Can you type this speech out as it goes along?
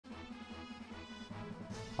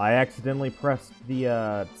I accidentally pressed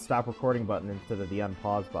the stop recording button instead of the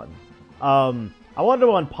unpause button. I wanted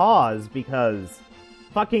to unpause because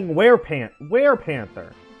fucking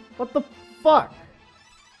Werepanther. What the fuck?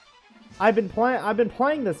 I've been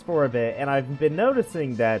playing this for a bit, and I've been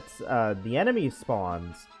noticing that the enemy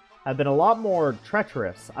spawns have been a lot more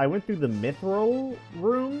treacherous. I went through the Mithril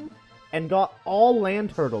room and got all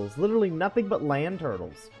land turtles, literally nothing but land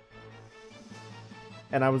turtles.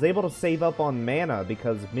 And I was able to save up on mana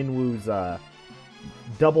because Minwoo's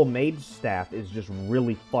double mage staff is just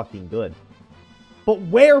really fucking good.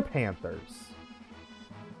 But Werepanthers?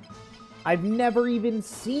 I've never even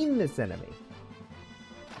seen this enemy.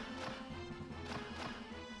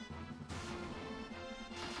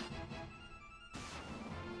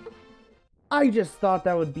 I just thought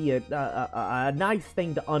that would be a nice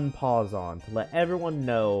thing to unpause on, to let everyone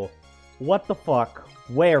know what the fuck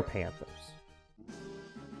Werepanthers.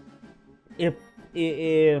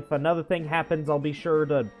 If another thing happens, I'll be sure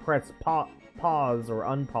to press pause or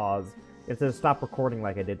unpause instead of stop recording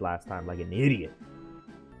like I did last time, like an idiot.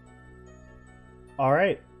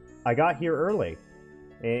 Alright, I got here early.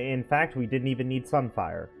 In fact, we didn't even need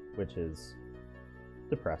Sunfire, which is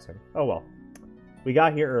depressing. Oh well. We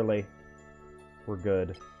got here early. We're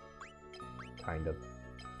good. Kind of.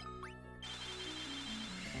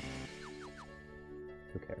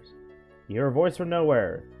 Who cares? You hear a voice from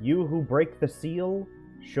nowhere. You who break the seal,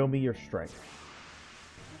 show me your strength.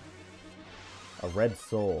 A red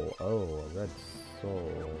soul. Oh, a red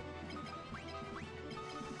soul.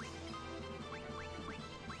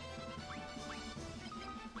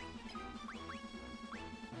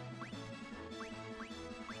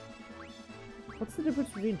 What's the difference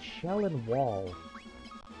between shell and wall?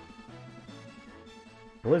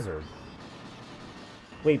 Blizzard.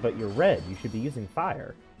 Wait, but you're red. You should be using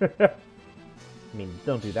fire. I mean,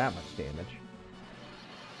 don't do that much damage.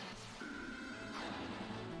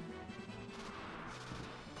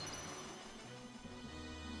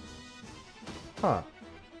 Huh.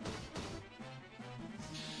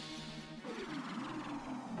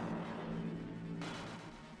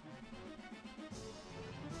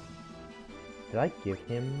 Did I give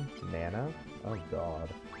him mana? Oh god.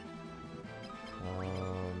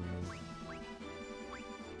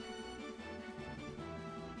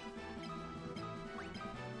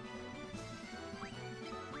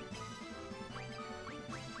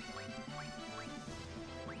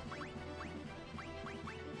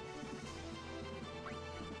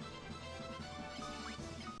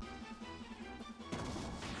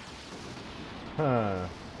 Huh.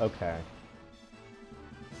 Okay.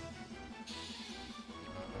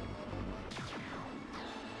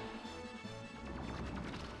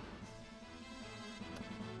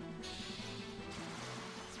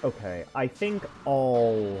 Okay, I think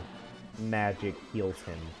all magic heals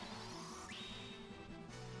him.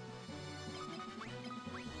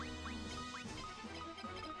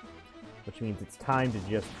 Which means it's time to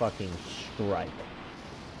just fucking strike.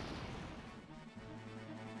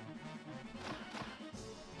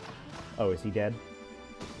 Oh, is he dead?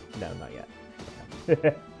 No, not yet.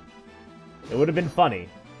 Okay. It would have been funny.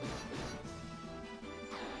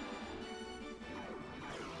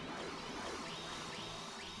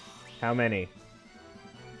 How many?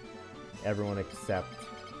 Everyone except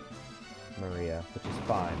Maria, which is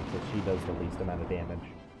fine, because she does the least amount of damage.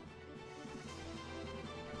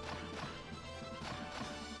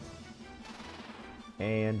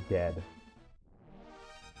 And dead.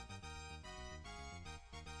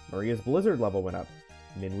 Maria's Blizzard level went up.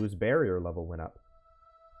 Minwoo's Barrier level went up.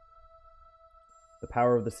 The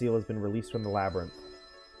power of the seal has been released from the labyrinth.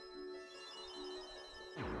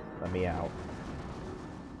 Let me out.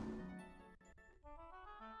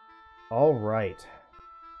 Alright.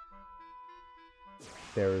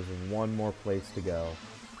 There is one more place to go.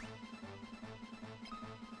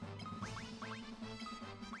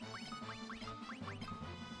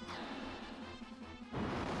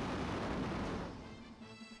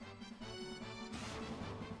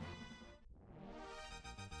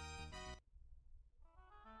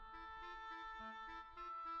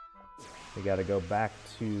 We gotta go back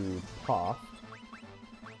to Poft.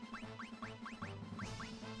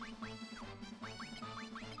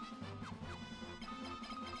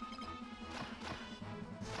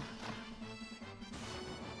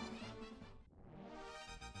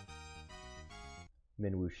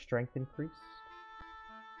 Minwoo's strength increased.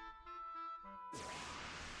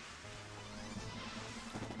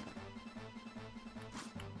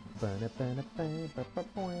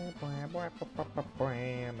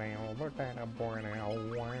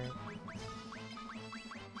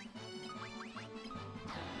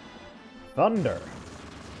 Thunder.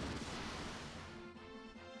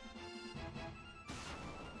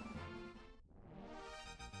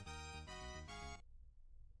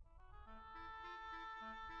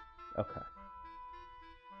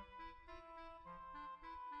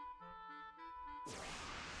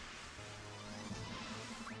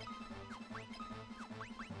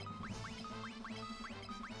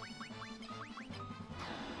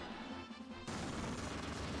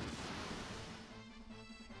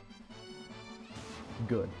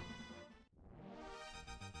 Good.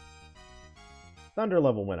 Thunder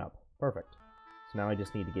level went up. Perfect. So now I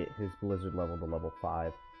just need to get his Blizzard level to level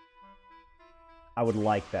 5. I would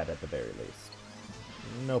like that at the very least.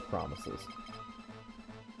 No promises.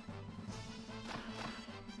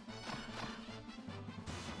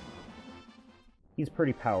 He's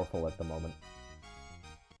pretty powerful at the moment.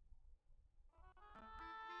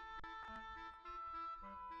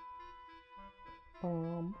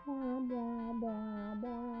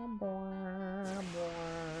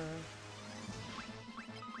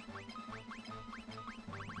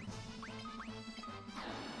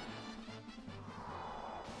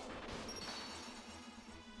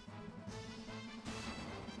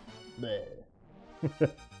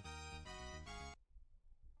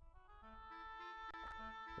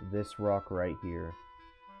 This rock right here.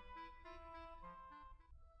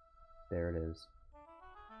 There it is.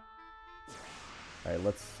 Alright,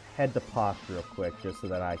 let's head to Posh real quick, just so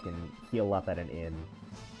that I can heal up at an inn.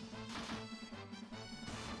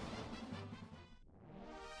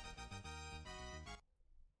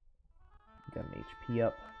 Got an HP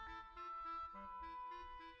up.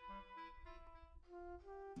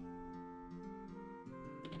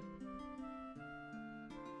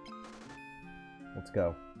 Let's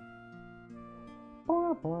go.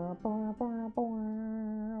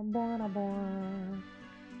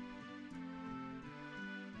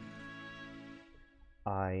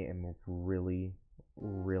 I am really,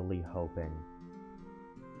 really hoping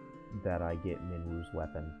that I get Minwu's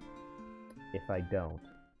weapon. If I don't,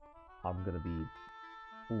 I'm gonna be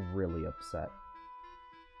really upset.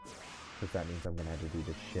 Because that means I'm gonna have to do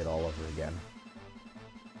this shit all over again.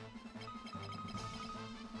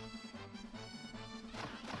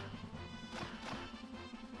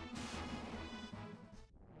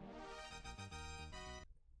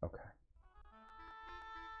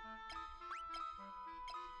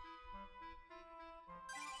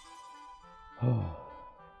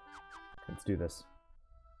 Let's do this.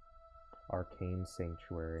 Arcane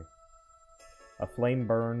Sanctuary. A flame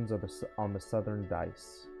burns on the southern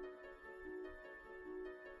dice.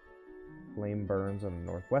 Flame burns on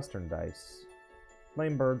the northwestern dice.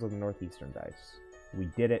 Flame burns on the northeastern dice. We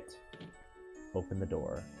did it. Open the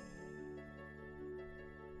door.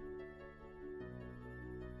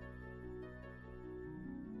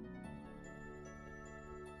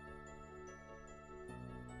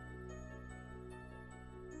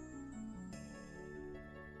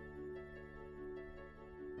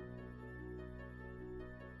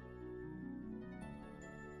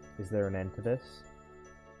 Is there an end to this?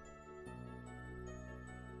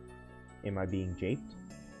 Am I being japed?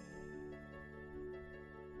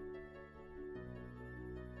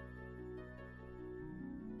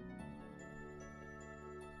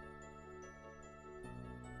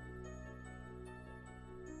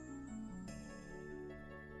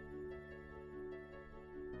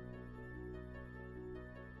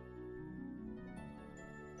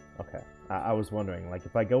 Okay. I was wondering, like,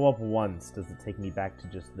 if I go up once, does it take me back to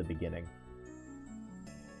just the beginning?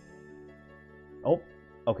 Oh,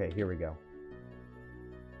 okay, here we go.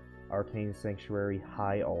 Arcane Sanctuary,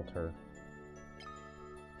 High Altar.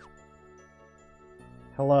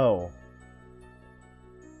 Hello.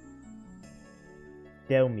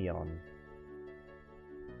 Delmion.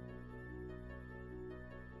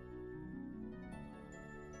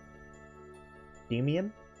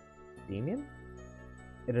 Demian? Demian?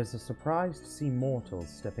 It is a surprise to see mortals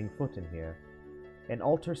stepping foot in here. An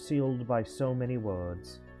altar sealed by so many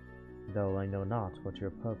words. Though I know not what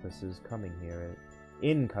your purpose is coming here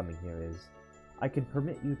is, I can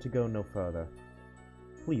permit you to go no further.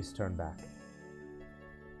 Please turn back.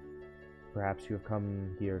 Perhaps you have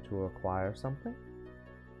come here to acquire something?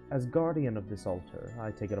 As guardian of this altar,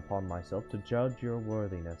 I take it upon myself to judge your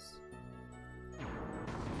worthiness.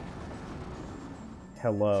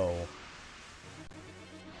 Hello.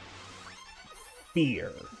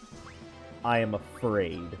 Fear. I am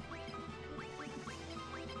afraid.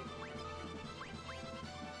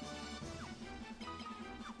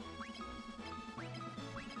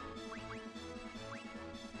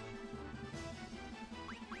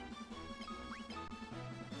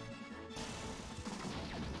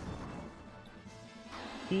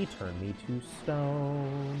 He turned me to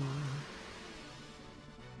stone.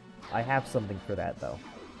 I have something for that, though.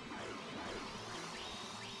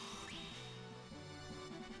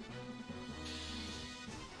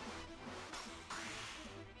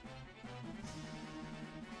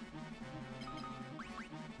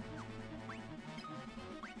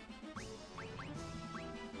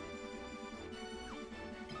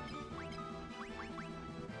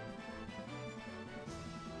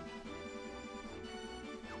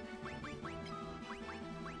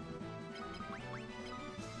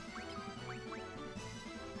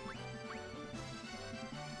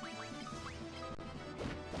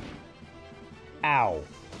 Ow.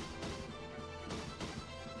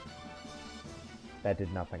 That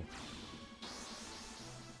did nothing.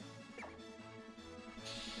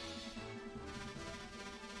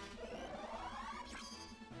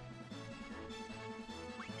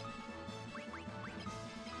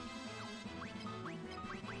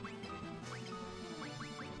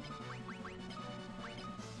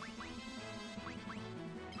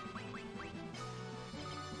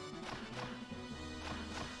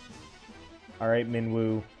 Alright,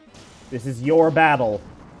 Minwoo. This is your battle.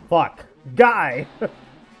 Fuck. Guy!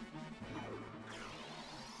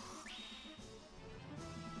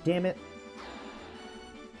 Damn it.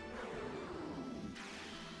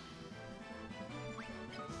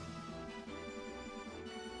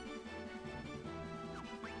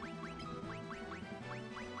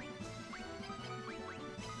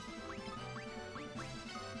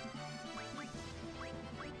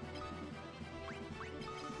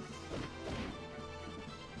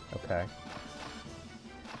 Okay.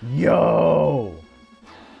 Yo!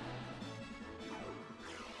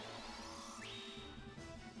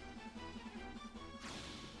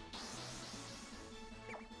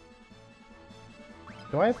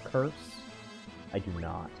 Do I have Curse? I do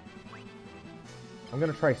not. I'm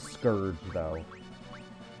gonna try Scourge, though.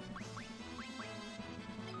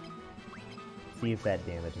 See if that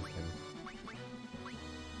damages him.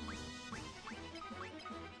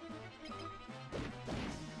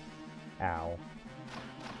 Ow.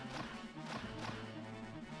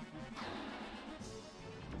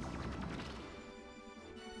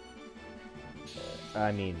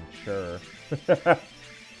 I mean, sure.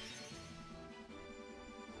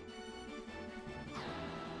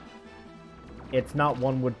 It's not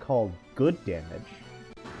one would call good damage,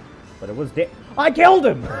 but it was I killed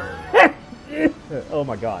him! Oh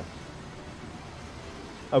my god.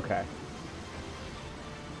 Okay.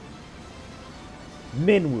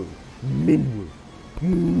 Minwoo. Minwoo.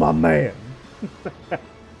 My man.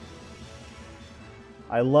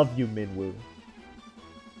 I love you, Minwoo.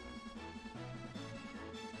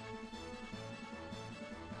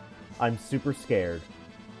 I'm super scared.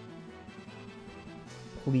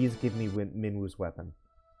 Please give me Minwoo's weapon.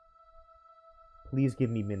 Please give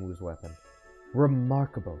me Minwoo's weapon.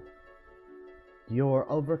 Remarkable.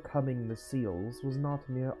 Your overcoming the seals was not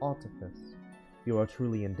mere artifice. You are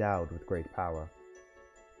truly endowed with great power.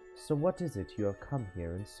 So what is it you have come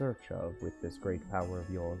here in search of with this great power of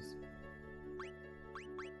yours?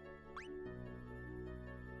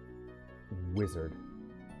 Wizard.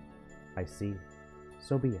 I see.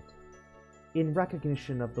 So be it. In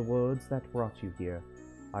recognition of the words that brought you here,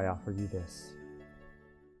 I offer you this.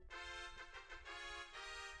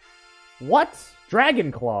 What?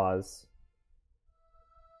 Dragon Claws?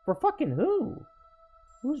 For fucking who?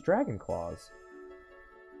 Who's Dragon Claws?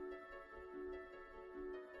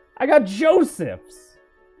 I got Joseph's!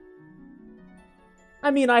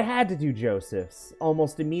 I mean, I had to do Joseph's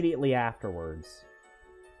almost immediately afterwards.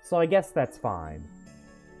 So I guess that's fine.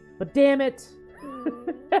 But damn it!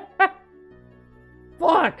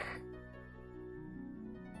 Fuck!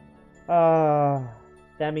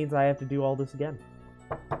 That means I have to do all this again.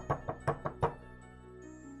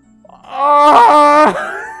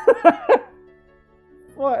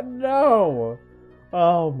 What? No!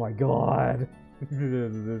 Oh my god.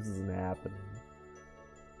 This isn't happening.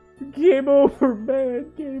 Game over,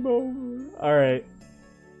 man. Game over. Alright.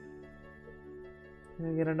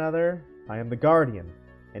 Can I get another? I am the Guardian,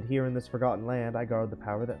 and here in this forgotten land, I guard the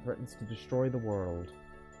power that threatens to destroy the world.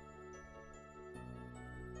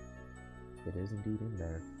 It is indeed in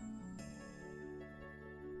there.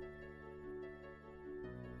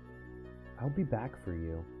 I'll be back for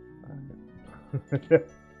you.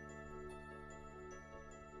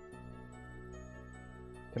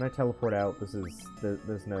 Can I teleport out?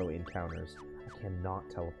 There's no encounters. I cannot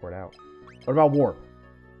teleport out. What about warp?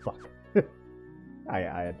 Fuck. I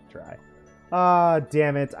had to try. Ah,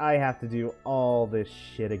 damn it. I have to do all this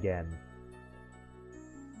shit again.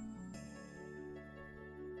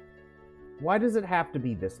 Why does it have to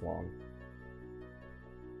be this long?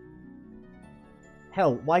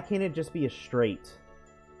 Hell, why can't it just be a straight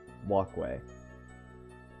walkway?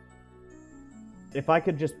 If I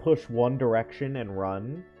could just push one direction and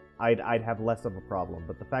run, I'd have less of a problem.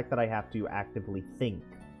 But the fact that I have to actively think,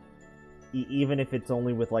 even if it's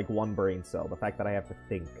only with like one brain cell, the fact that I have to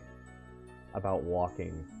think about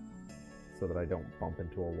walking so that I don't bump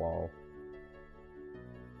into a wall.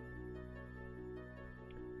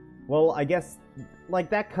 Well, I guess, like,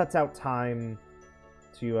 that cuts out time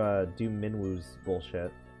to do Minwoo's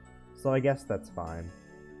bullshit. So I guess that's fine.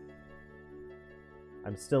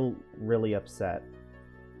 I'm still really upset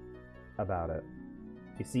about it.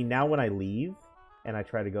 You see, now when I leave and I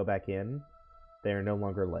try to go back in, they are no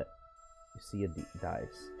longer lit. You see a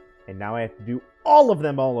dice. And now I have to do all of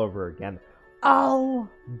them all over again. I'll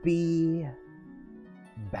be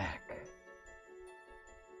back.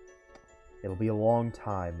 It'll be a long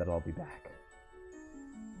time, but I'll be back.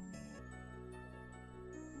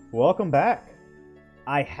 Welcome back.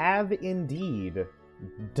 I have indeed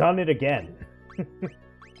done it again.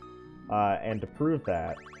 And to prove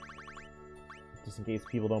that, just in case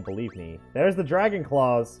people don't believe me, there's the Dragon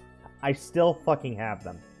Claws. I still fucking have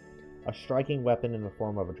them. A striking weapon in the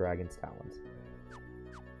form of a dragon's talons.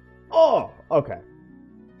 Oh, okay.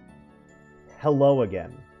 Hello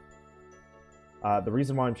again. The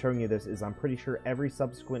reason why I'm showing you this is I'm pretty sure every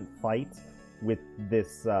subsequent fight with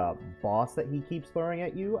this boss that he keeps throwing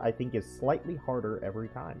at you, I think is slightly harder every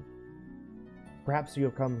time. Perhaps you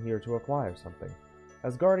have come here to acquire something.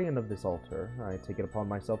 As guardian of this altar, I take it upon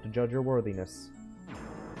myself to judge your worthiness.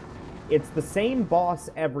 It's the same boss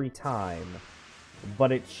every time,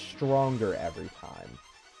 but it's stronger every time.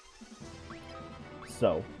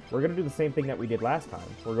 So, we're going to do the same thing that we did last time.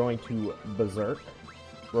 We're going to Berserk,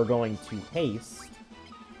 we're going to Haste,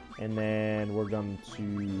 and then we're going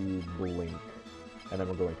to Blink, and then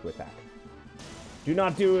we're going to attack. Do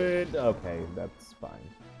not do it! Okay, that's fine.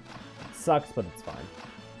 It sucks, but it's fine.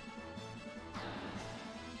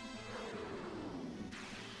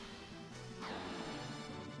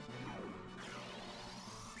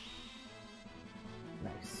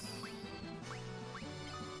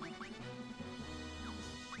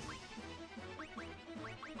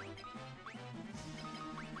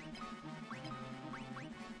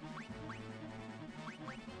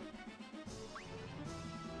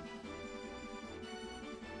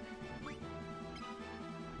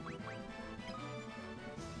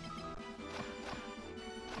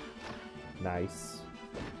 Nice.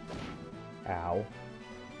 Ow.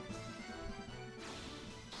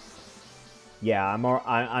 Yeah,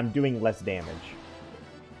 I'm doing less damage.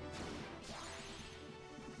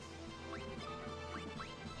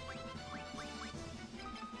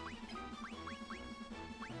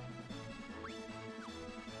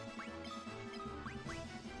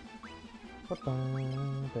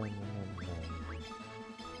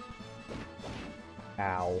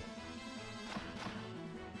 Ow.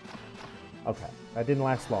 Okay, that didn't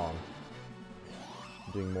last long.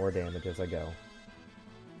 I'm doing more damage as I go.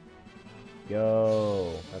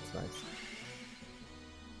 Yo, that's nice.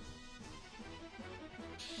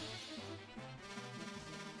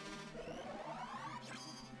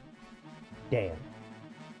 Damn.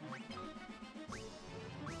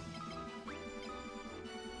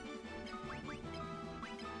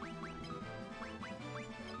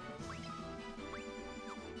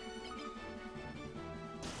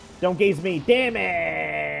 Don't gaze me. Damn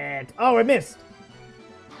it! Oh, I missed!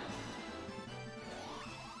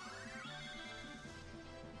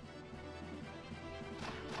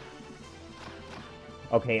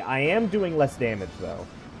 Okay, I am doing less damage, though.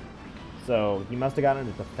 So, he must have gotten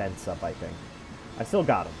his defense up, I think. I still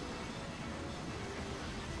got him.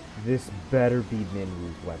 This better be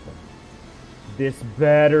Minwu's weapon. This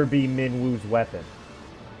better be Minwu's weapon.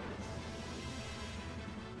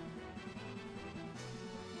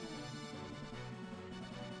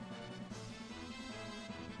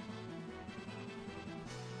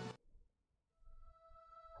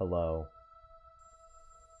 Hello.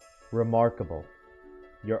 Remarkable.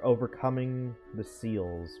 Your overcoming the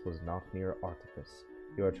seals was not mere artifice.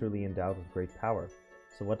 You are truly endowed with great power.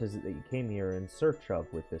 So what is it that you came here in search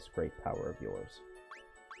of with this great power of yours?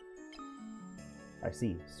 I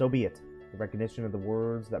see. So be it. In recognition of the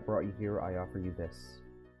words that brought you here, I offer you this.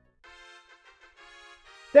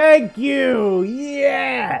 Thank you!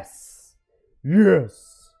 Yes!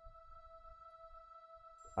 Yes!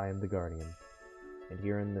 I am the Guardian. And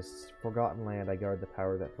here in this forgotten land, I guard the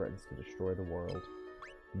power that threatens to destroy the world.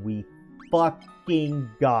 We fucking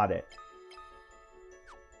got it.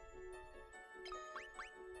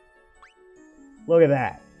 Look at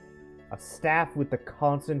that. A staff with the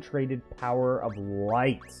concentrated power of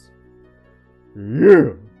light.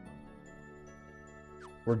 Yeah.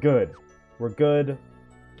 We're good. We're good.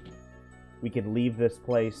 We can leave this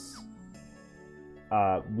place.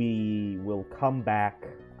 We will come back.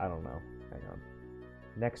 I don't know. Hang on.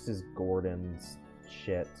 Next is Gordon's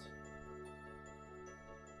shit.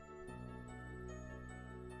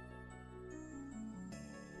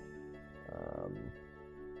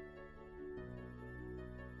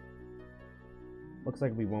 Looks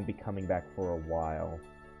like we won't be coming back for a while.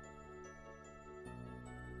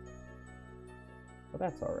 But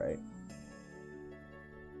that's alright.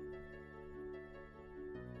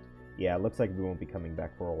 Yeah, it looks like we won't be coming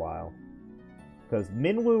back for a while. Because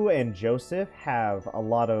Minwoo and Joseph have a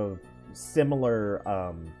lot of similar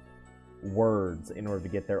words in order to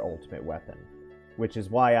get their ultimate weapon. Which is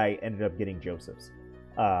why I ended up getting Joseph's.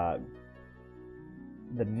 The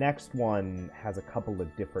next one has a couple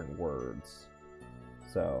of different words.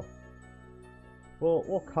 So,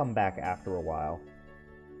 we'll come back after a while.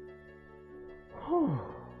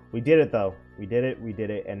 We did it, though. We did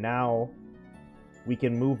it, and now we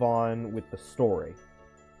can move on with the story.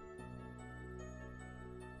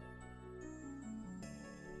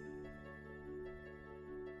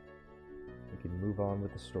 We can move on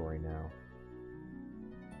with the story now.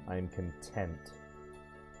 I am content.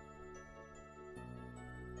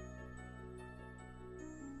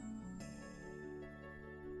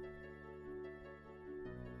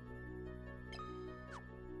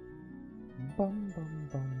 Bum, bum,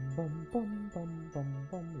 bum, bum, bum, bum, bum,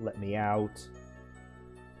 bum. Let me out.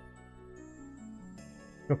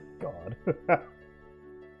 Oh, God.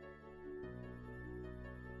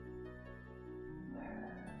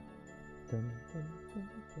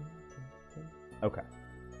 Okay.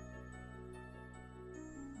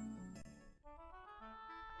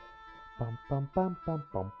 Bum, bum, bum, bum,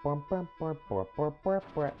 bum, bum, bum, bum, bum, bum, bum,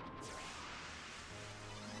 bum.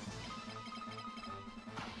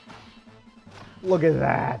 Look at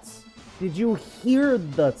that! Did you hear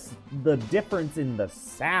the difference in the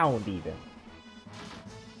sound, even?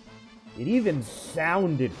 It even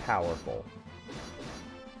sounded powerful.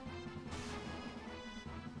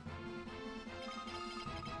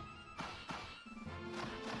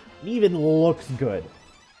 It even looks good.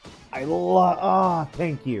 I love... Ah,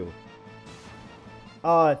 thank you.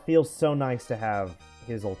 It feels so nice to have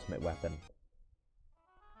his ultimate weapon.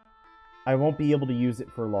 I won't be able to use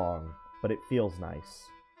it for long, but it feels nice.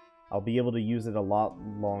 I'll be able to use it a lot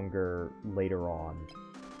longer later on.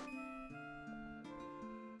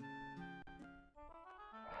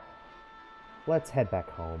 Let's head back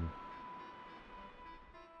home.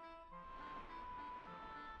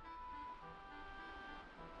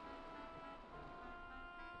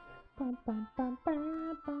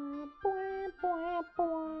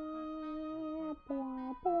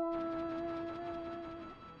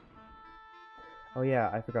 Oh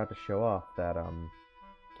yeah, I forgot to show off that,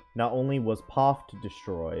 not only was Poft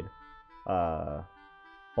destroyed,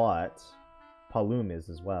 but Palum is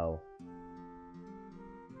as well.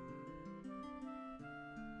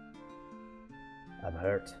 I'm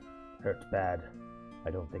hurt. Hurt bad.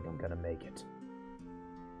 I don't think I'm gonna make it.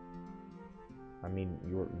 I mean,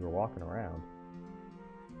 you're walking around.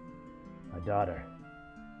 My daughter.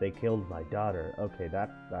 They killed my daughter. Okay,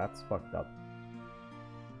 that's fucked up.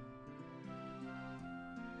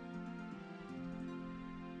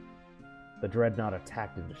 The Dreadnought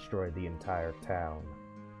attacked and destroyed the entire town.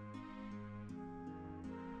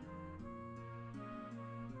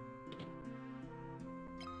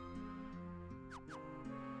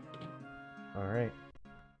 Alright.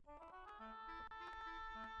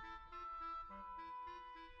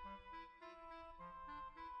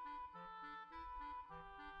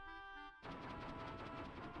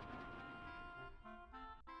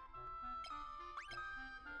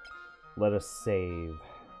 Let us save.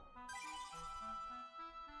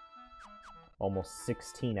 Almost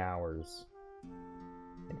 16 hours.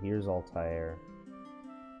 And here's Altair.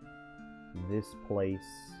 This place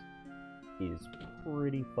is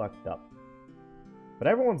pretty fucked up. But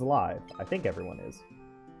everyone's alive. I think everyone is.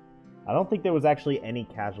 I don't think there was actually any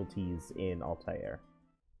casualties in Altair.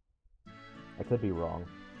 I could be wrong.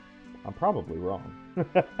 I'm probably wrong.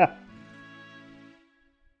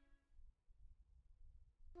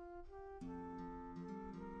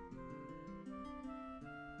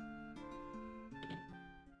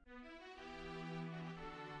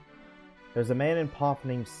 There's a man in Poft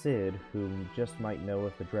named Sid who just might know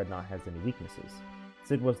if the Dreadnought has any weaknesses.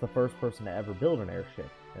 Sid was the first person to ever build an airship,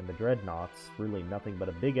 and the Dreadnought's really nothing but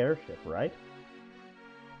a big airship, right?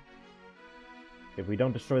 If we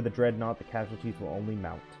don't destroy the Dreadnought, the casualties will only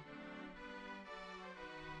mount.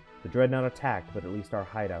 The Dreadnought attacked, but at least our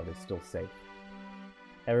hideout is still safe.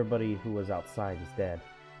 Everybody who was outside is dead.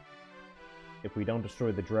 If we don't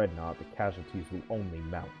destroy the Dreadnought, the casualties will only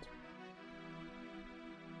mount.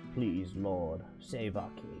 Please, Lord, save our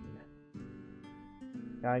king.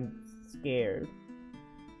 I'm scared.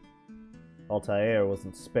 Altair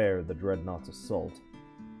wasn't spared the Dreadnought's assault.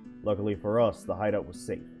 Luckily for us, the hideout was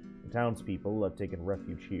safe. The townspeople have taken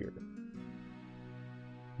refuge here.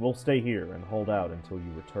 We'll stay here and hold out until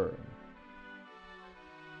you return.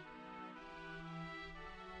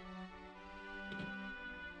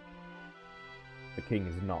 The king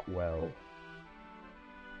is not well.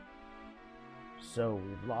 So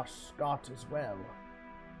we've lost Scott as well.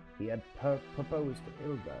 He had proposed to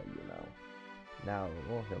Hilda, you know. Now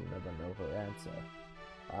he'll never know her answer.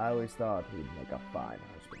 I always thought he'd make a fine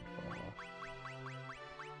husband for her.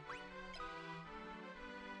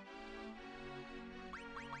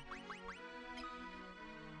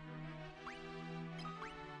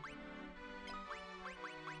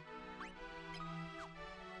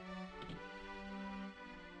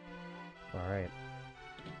 Alright.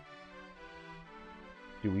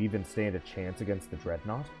 Do we even stand a chance against the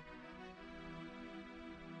Dreadnought?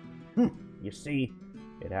 You see,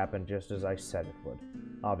 it happened just as I said it would.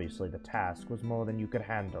 Obviously, the task was more than you could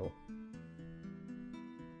handle.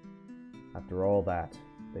 After all that,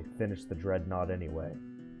 they finished the Dreadnought anyway.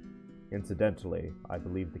 Incidentally, I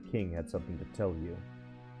believe the king had something to tell you.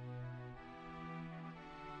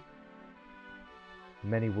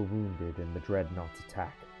 Many were wounded in the Dreadnought's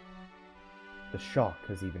attack. The shock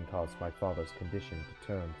has even caused my father's condition to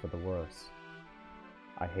turn for the worse.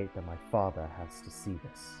 I hate that my father has to see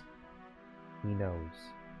this. He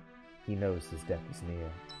knows. He knows his death is near.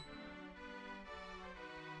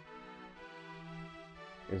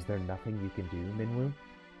 Is there nothing you can do, Minwu?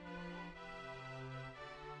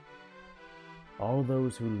 All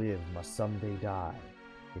those who live must someday die.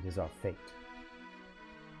 It is our fate.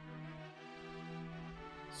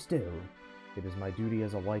 Still, it is my duty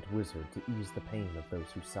as a white wizard to ease the pain of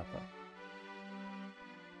those who suffer.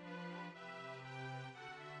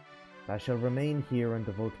 I shall remain here and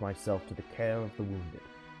devote myself to the care of the wounded.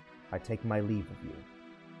 I take my leave of you.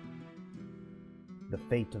 The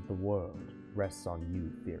fate of the world rests on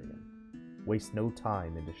you, Therion. Waste no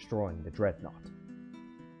time in destroying the Dreadnought.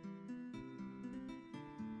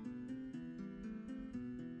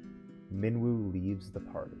 Minwu leaves the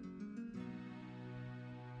party.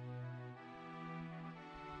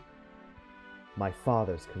 My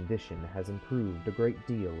father's condition has improved a great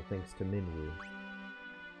deal thanks to Minwu.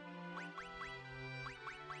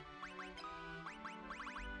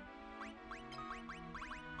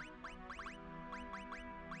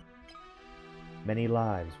 Many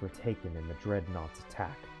lives were taken in the Dreadnought's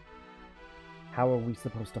attack. How are we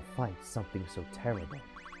supposed to fight something so terrible?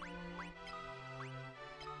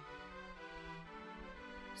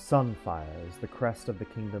 Sunfire is the crest of the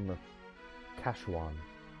kingdom of Kashwan.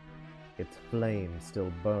 Its flame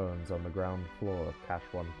still burns on the ground floor of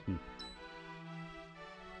Kashwan Keep.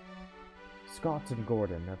 Scott and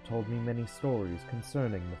Gordon have told me many stories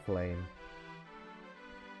concerning the flame.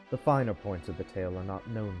 The finer points of the tale are not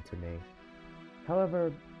known to me.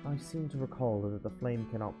 However, I seem to recall that the flame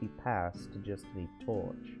cannot be passed to just any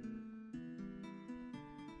torch.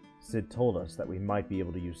 Sid told us that we might be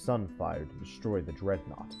able to use Sunfire to destroy the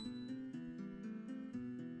Dreadnought.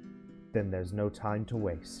 Then there's no time to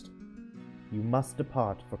waste. You must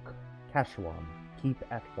depart for Kashwan Keep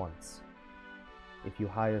at once. If you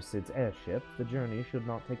hire Sid's airship, the journey should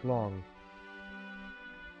not take long.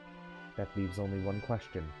 That leaves only one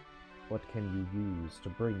question. What can you use to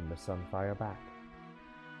bring the Sunfire back?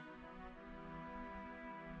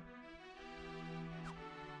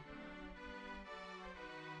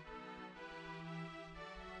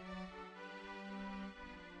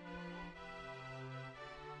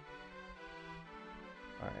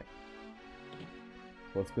 Alright.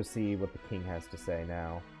 Let's go see what the king has to say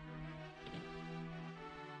now.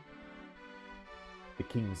 The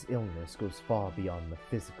king's illness goes far beyond the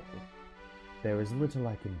physical. There is little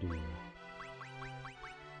I can do.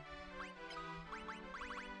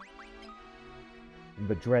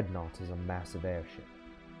 The Dreadnought is a massive airship.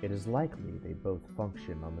 It is likely they both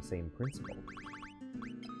function on the same principle.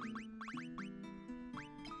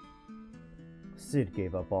 Sid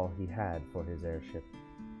gave up all he had for his airship.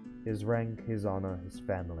 His rank, his honor, his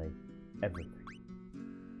family, everything.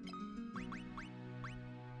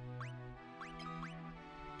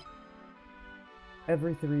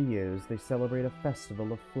 Every 3 years, they celebrate a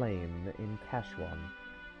festival of flame in Kashwan.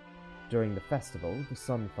 During the festival, the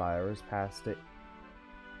Sunfire is passed at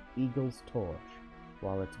Eagle's torch,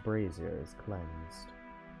 while its brazier is cleansed.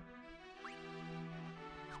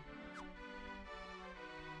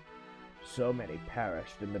 So many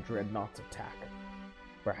perished in the Dreadnought's attack.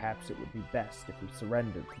 Perhaps it would be best if we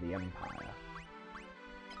surrendered to the Empire.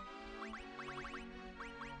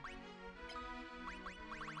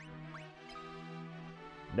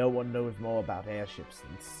 No one knows more about airships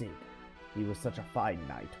than Sid. He was such a fine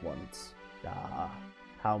knight once. Ah,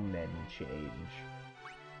 how men change.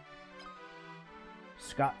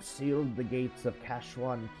 Scott sealed the gates of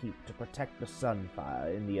Kashwan Keep to protect the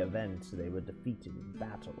Sunfire in the event they were defeated in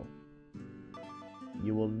battle.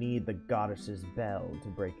 You will need the goddess's bell to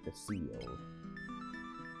break the seal.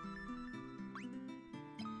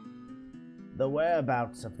 The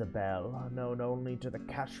whereabouts of the bell are known only to the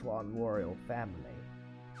Kashwan royal family.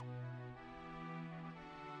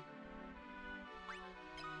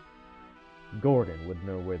 Gordon would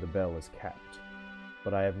know where the bell is kept,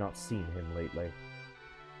 but I have not seen him lately.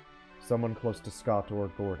 Someone close to Scott or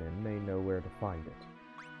Gordon may know where to find it.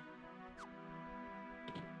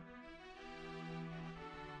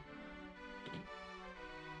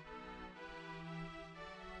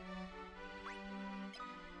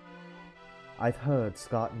 I've heard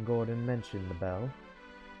Scott and Gordon mention the bell.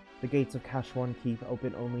 The gates of Kashwan Keep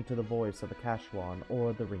open only to the voice of a Kashwan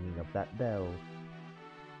or the ringing of that bell.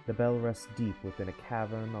 The bell rests deep within a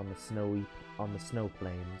cavern on the snow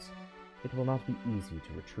plains. It will not be easy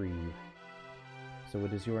to retrieve. So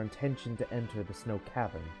it is your intention to enter the snow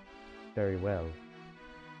cavern? Very well.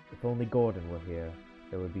 If only Gordon were here,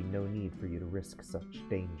 there would be no need for you to risk such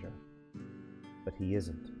danger. But he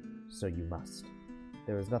isn't, so you must.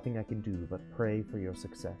 There is nothing I can do but pray for your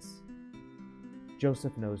success.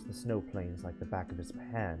 Joseph knows the snow plains like the back of his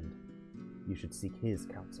hand. You should seek his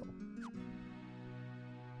counsel.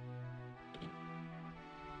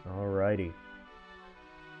 Alrighty.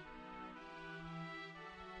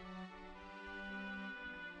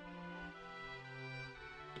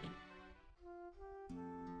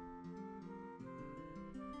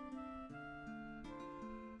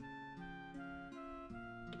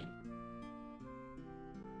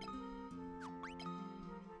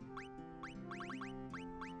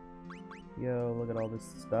 Yo, look at all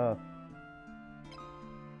this stuff.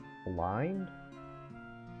 Blind?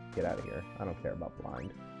 Get out of here. I don't care about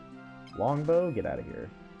blind. Longbow? Get out of here.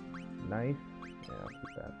 Knife? Yeah, I'll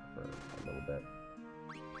keep that for a little bit.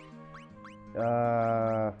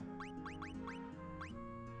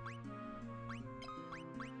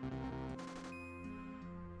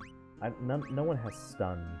 No one has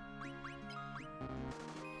stun.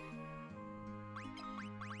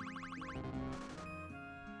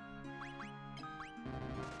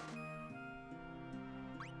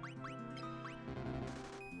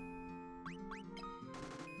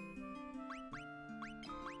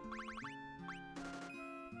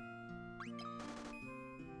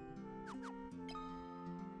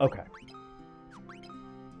 Okay.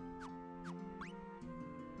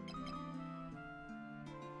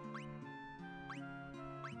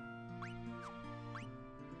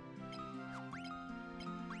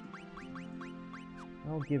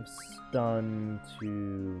 I'll give stun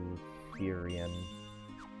to Furion.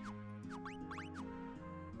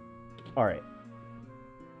 Alright.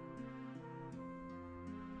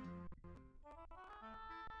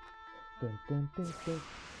 Dun, dun, dun, dun.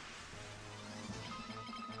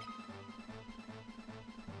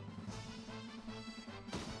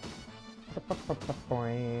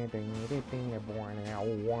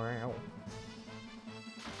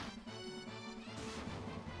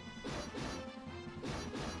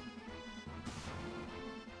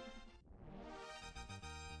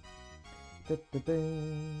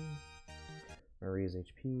 Maria's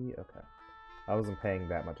HP, okay. I wasn't paying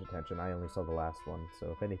that much attention. I only saw the last one,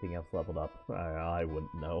 so if anything else leveled up, I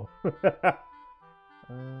wouldn't know.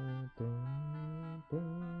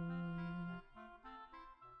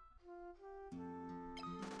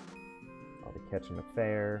 I'll be catching a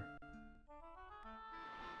fair.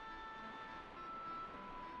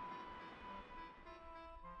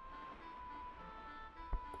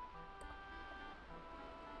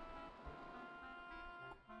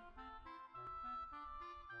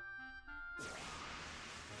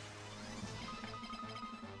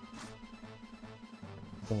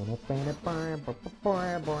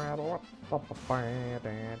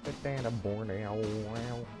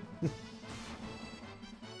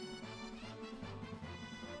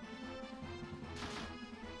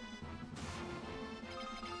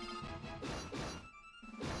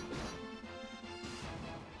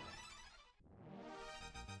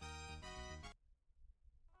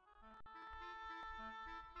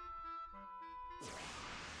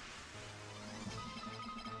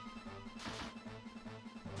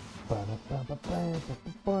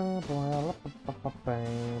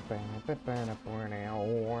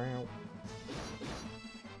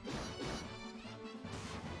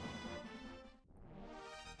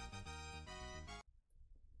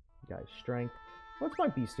 Guys, strength. What's my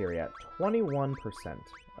bestiary at? 21%.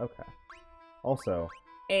 Okay. Also,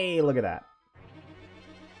 hey, look at that.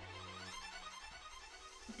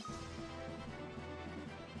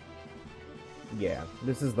 Yeah,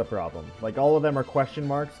 this is the problem. Like, all of them are question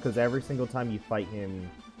marks, because every single time you fight him,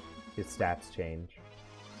 his stats change.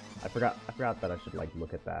 I forgot that I should, like,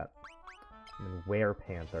 look at that. And Were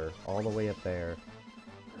Panther, all the way up there.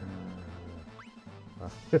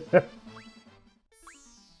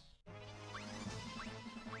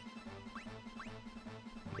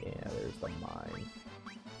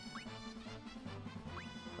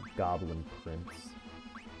 Prince.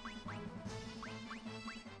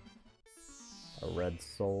 A red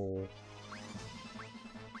soul.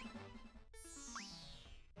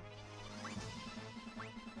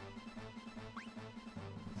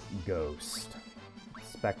 Ghost.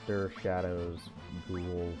 Spectre, shadows,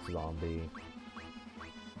 ghoul, zombie.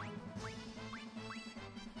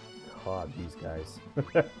 God, these guys.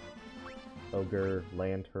 Ogre,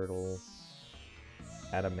 land turtle,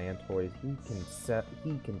 adamantoid.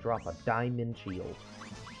 He can drop a diamond shield.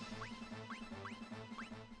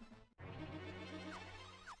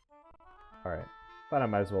 Alright. Thought I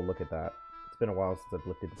might as well look at that. It's been a while since I've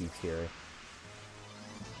looked at the bestiary.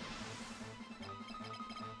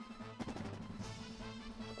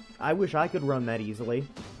 I wish I could run that easily.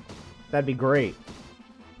 That'd be great.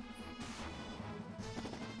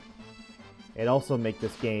 It'd also make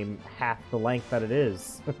this game half the length that it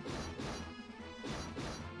is.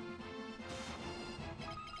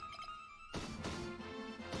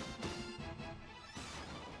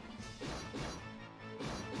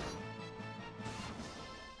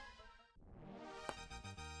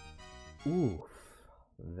 Oof.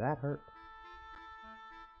 That hurt.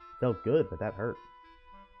 Felt good, but that hurt.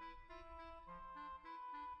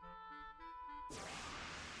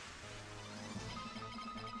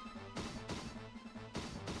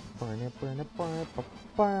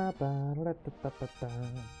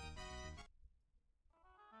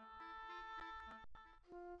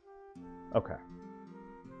 Okay.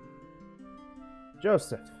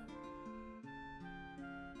 Joseph.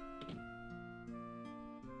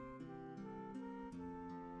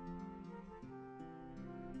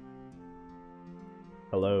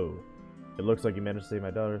 Hello. It looks like you managed to save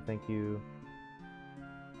my daughter. Thank you.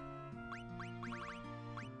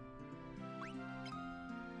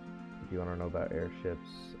 If you want to know about airships,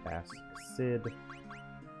 ask Sid.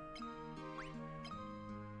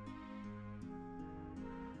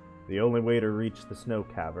 The only way to reach the snow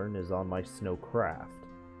cavern is on my snow craft.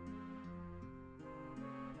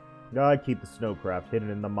 I keep the snow craft hidden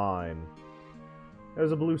in the mine.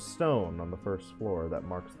 There's a blue stone on the first floor that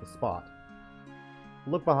marks the spot.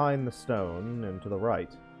 Look behind the stone and to the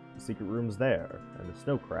right. The secret room's there, and the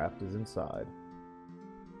snow craft is inside.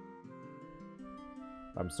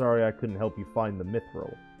 I'm sorry I couldn't help you find the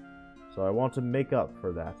mithril, so I want to make up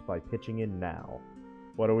for that by pitching in now.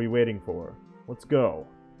 What are we waiting for? Let's go!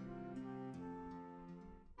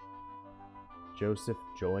 Joseph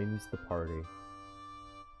joins the party.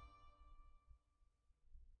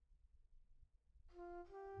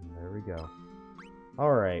 There we go.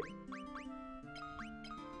 Alright.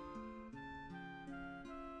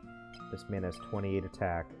 This man has 28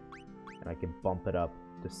 attack, and I can bump it up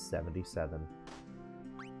to 77.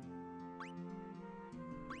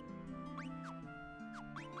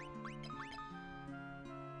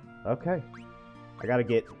 Okay. I gotta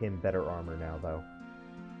get him better armor now, though.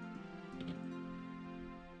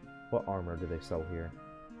 What armor do they sell here?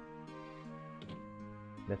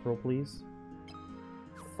 Mithril, please?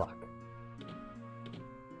 Fuck.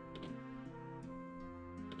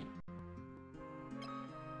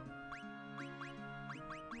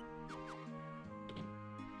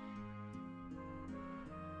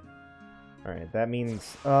 Alright, that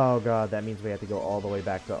means... Oh god, that means we have to go all the way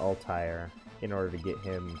back to Altair in order to get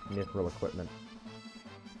him mithril equipment.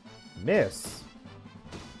 Miss!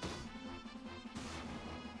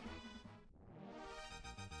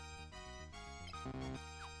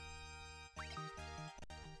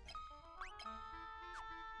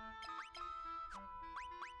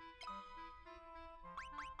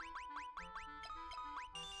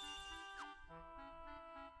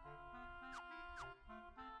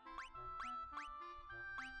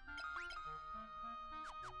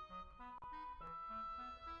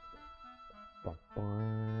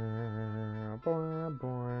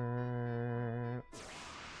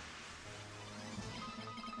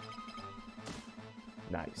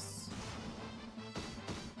 Nice.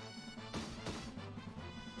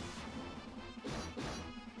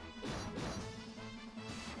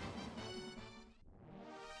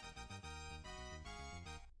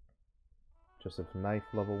 Joseph's knife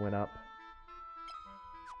level went up.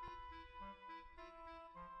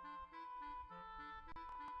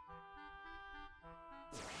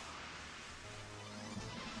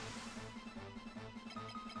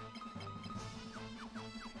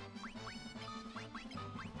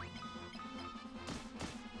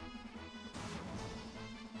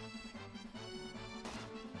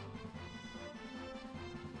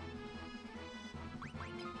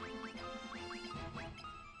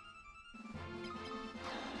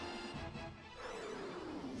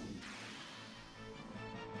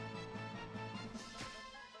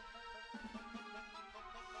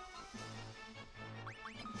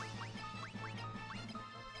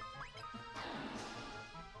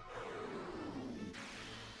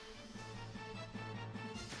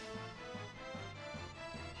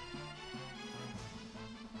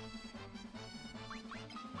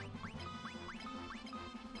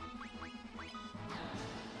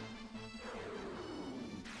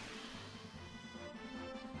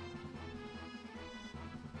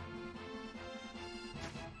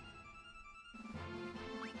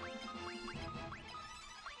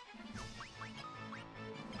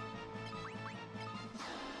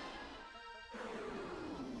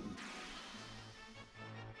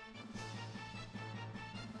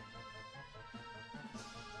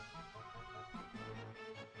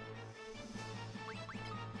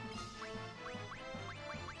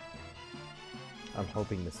 I'm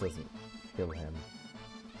hoping this doesn't kill him.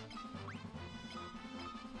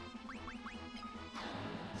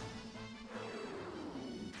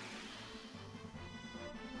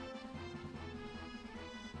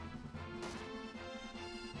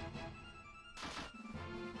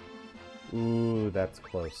 Ooh, that's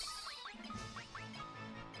close.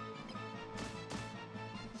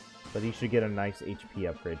 But he should get a nice HP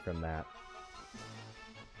upgrade from that.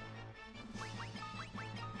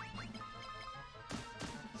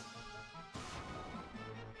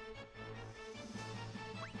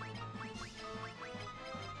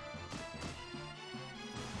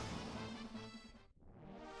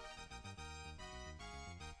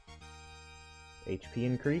 HP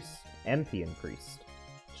increased, MP increased,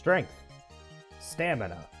 strength,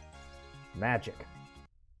 stamina, magic,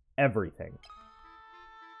 everything.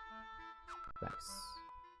 Nice.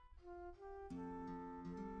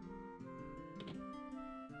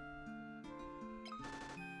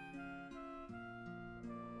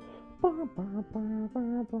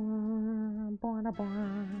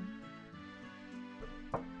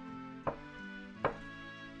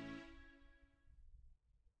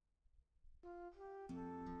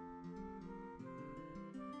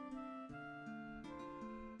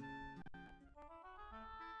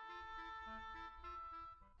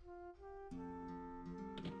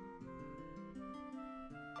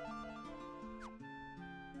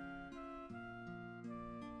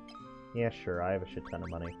 Yeah, sure, I have a shit ton of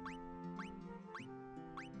money.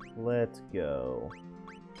 Let's go.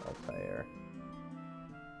 Sunfire.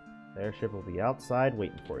 The airship will be outside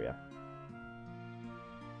waiting for you.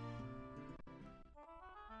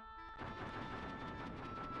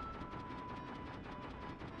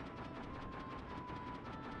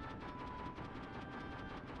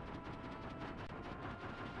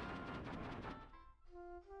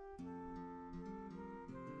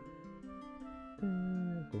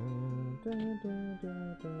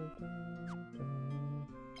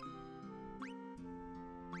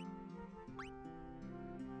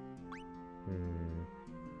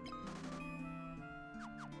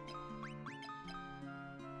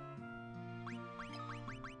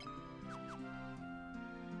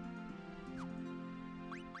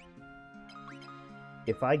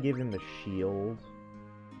 If I give him the shield...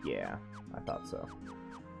 Yeah, I thought so.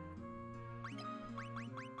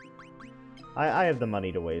 I have the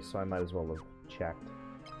money to waste, so I might as well have checked.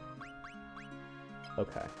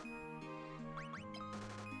 Okay.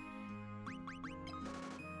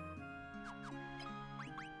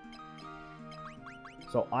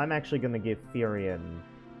 So I'm actually going to give Therian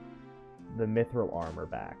the mithril armor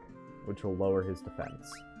back, which will lower his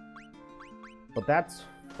defense. But that's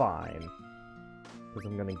fine, because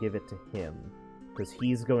I'm going to give it to him, because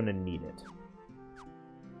he's going to need it.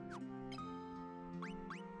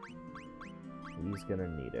 He's gonna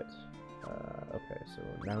need it. Okay, so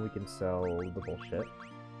now we can sell the bullshit.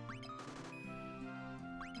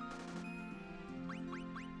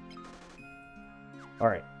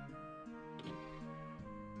 Alright.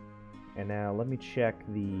 And now let me check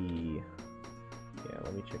the... Yeah,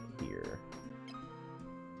 let me check here.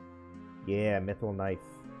 Yeah, mithril knife.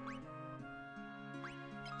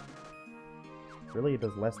 Really? It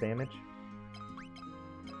does less damage?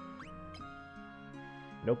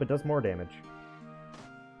 Nope, it does more damage.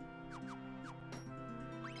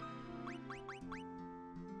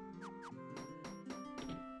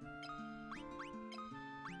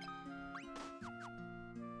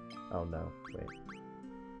 Oh no, wait.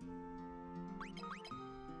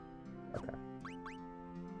 Okay.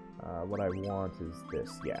 What I want is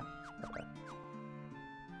this, yeah. Okay.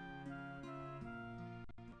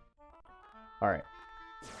 Alright.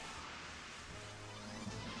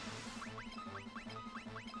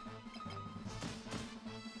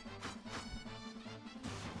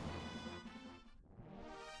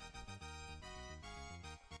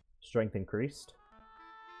 Strength increased.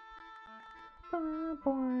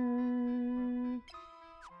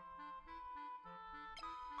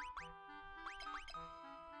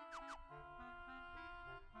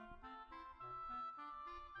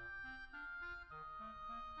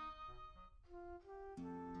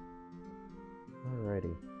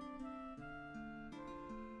 Alrighty.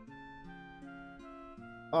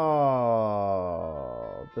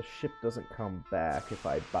 Oh, the ship doesn't come back if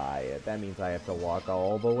I buy it. That means I have to walk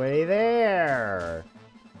all the way there.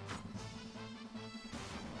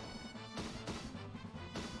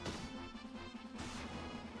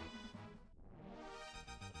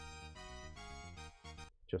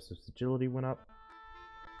 Joseph's agility went up.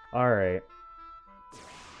 Alright.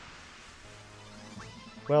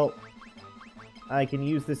 Well, I can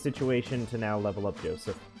use this situation to now level up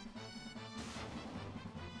Joseph.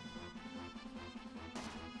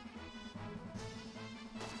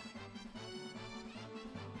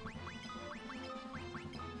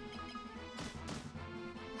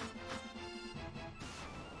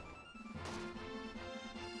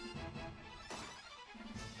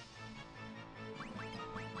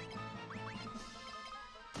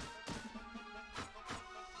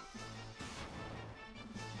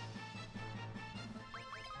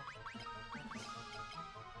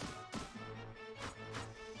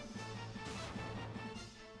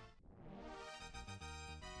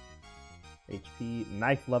 HP,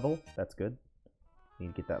 knife level. That's good.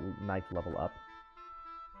 Need to get that knife level up.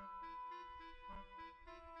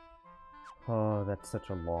 Oh, that's such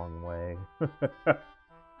a long way.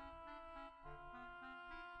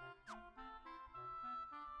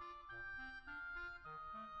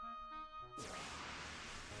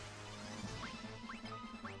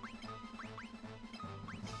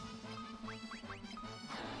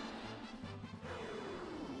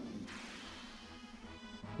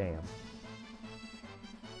 Damn.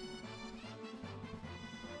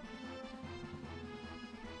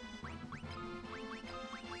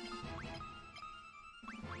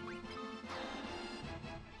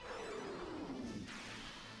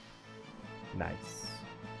 Nice.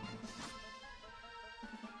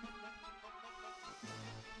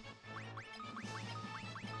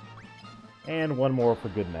 And one more for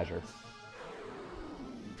good measure.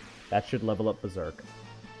 That should level up Berserk.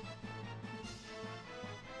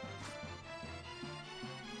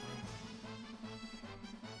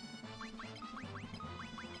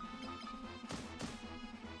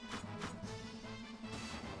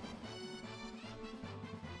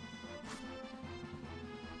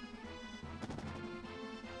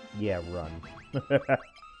 Yeah, run.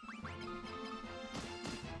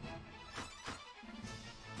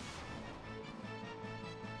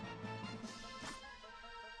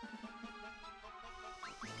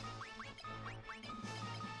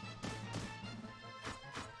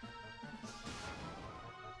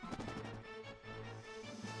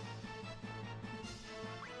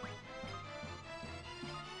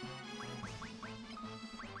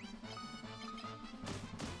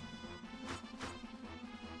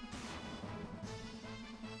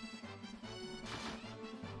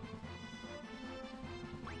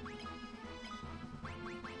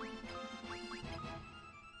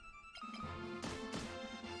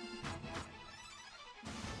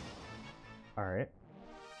 Alright.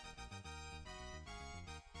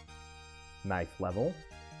 Knife level.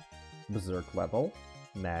 Berserk level.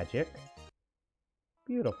 Magic.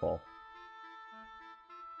 Beautiful.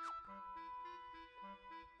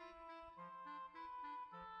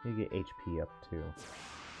 You get HP up too.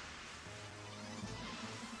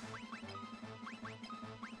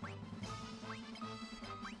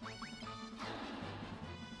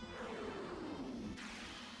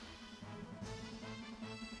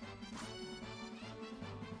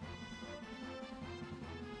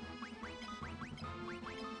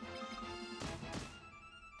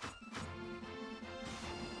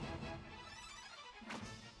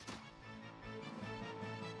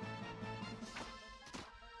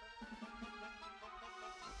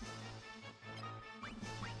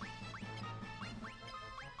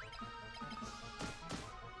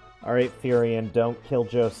 Alright, Furion, don't kill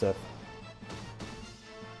Joseph.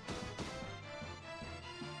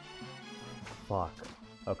 Fuck.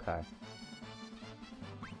 Okay.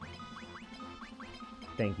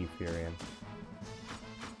 Thank you, Furion.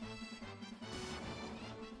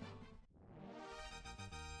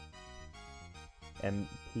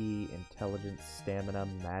 MP, Intelligence, Stamina,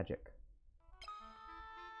 Magic.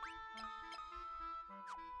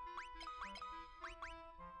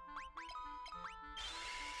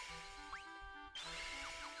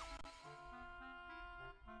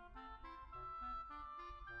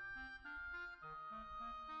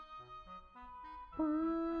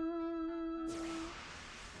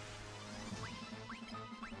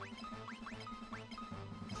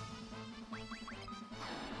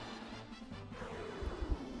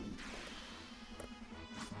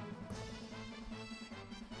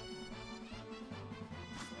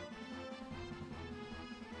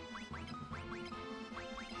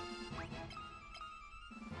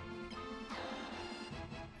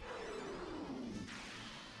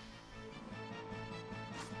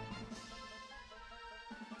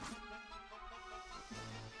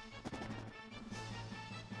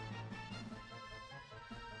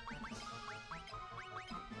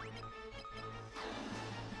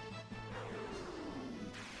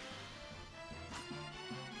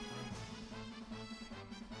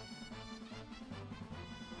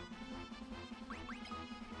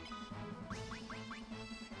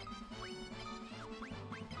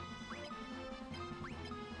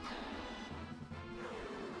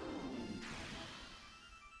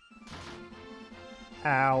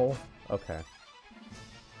 Ow. Okay.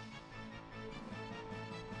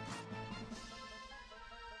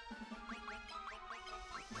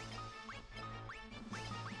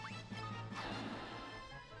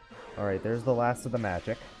 Alright, there's the last of the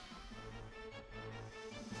magic.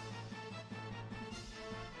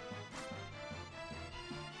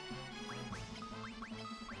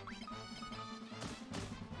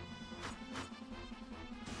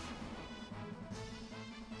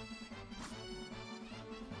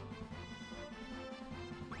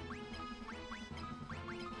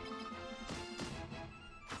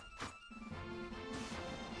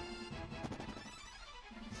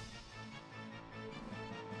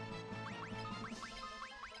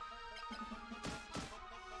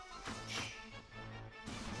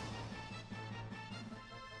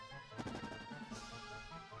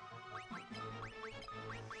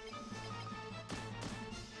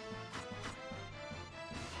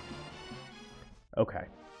 Okay.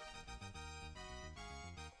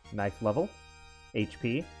 Knife level,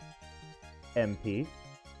 HP, MP,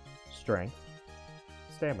 strength,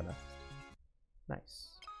 stamina. Nice.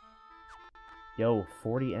 Yo,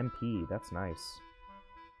 40 MP, that's nice.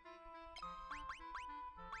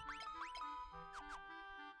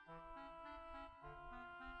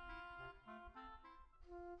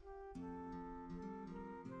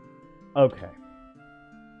 Okay.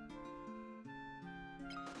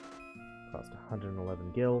 Cost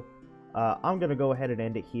 111 gil. I'm gonna go ahead and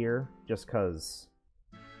end it here, just cause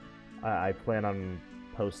I plan on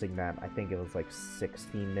posting that. I think it was like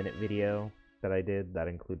 16-minute video that I did. That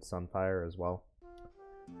includes Sunfire as well.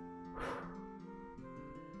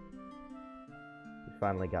 We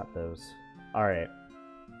finally got those. Alright.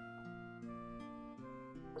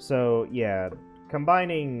 So, yeah,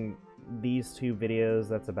 combining these two videos,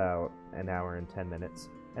 that's about an hour and 10 minutes.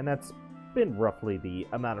 And that's been roughly the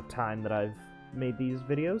amount of time that I've made these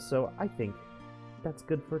videos, so I think that's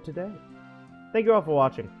good for today. Thank you all for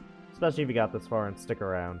watching, especially if you got this far and stick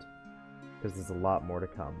around, because there's a lot more to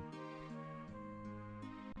come.